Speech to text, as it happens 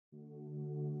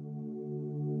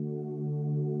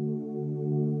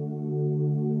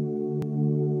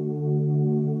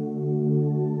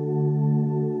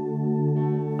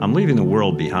I'm leaving the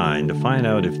world behind to find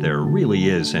out if there really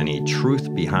is any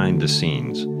truth behind the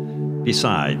scenes.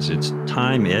 Besides, it's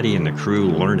time Eddie and the crew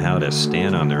learned how to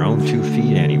stand on their own 2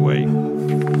 feet anyway.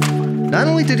 Not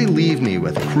only did he leave me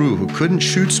with a crew who couldn't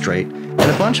shoot straight and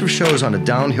a bunch of shows on a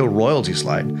downhill royalty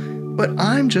slide, but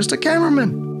I'm just a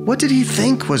cameraman. What did he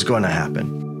think was going to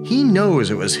happen? He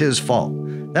knows it was his fault.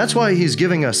 That's why he's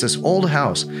giving us this old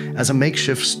house as a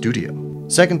makeshift studio.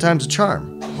 Second time's a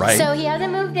charm, right? So he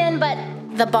hasn't moved in, but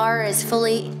the bar is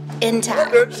fully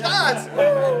intact. Good shots!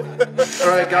 All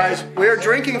right, guys, we're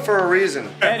drinking for a reason.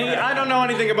 Eddie, I don't know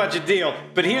anything about your deal,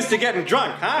 but here's to getting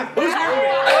drunk, huh? This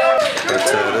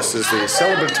is the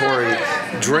celebratory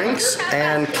drinks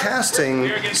and casting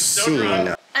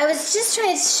scene. I was just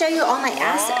trying to show you all my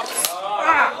assets.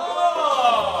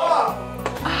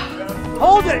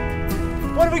 Hold it!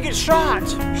 What if we get shot?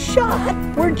 Shot?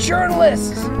 We're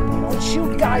journalists. We don't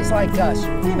shoot guys like us.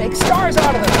 We make stars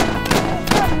out of them.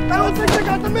 I don't think they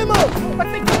got the memo. I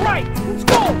think you're right. Let's go.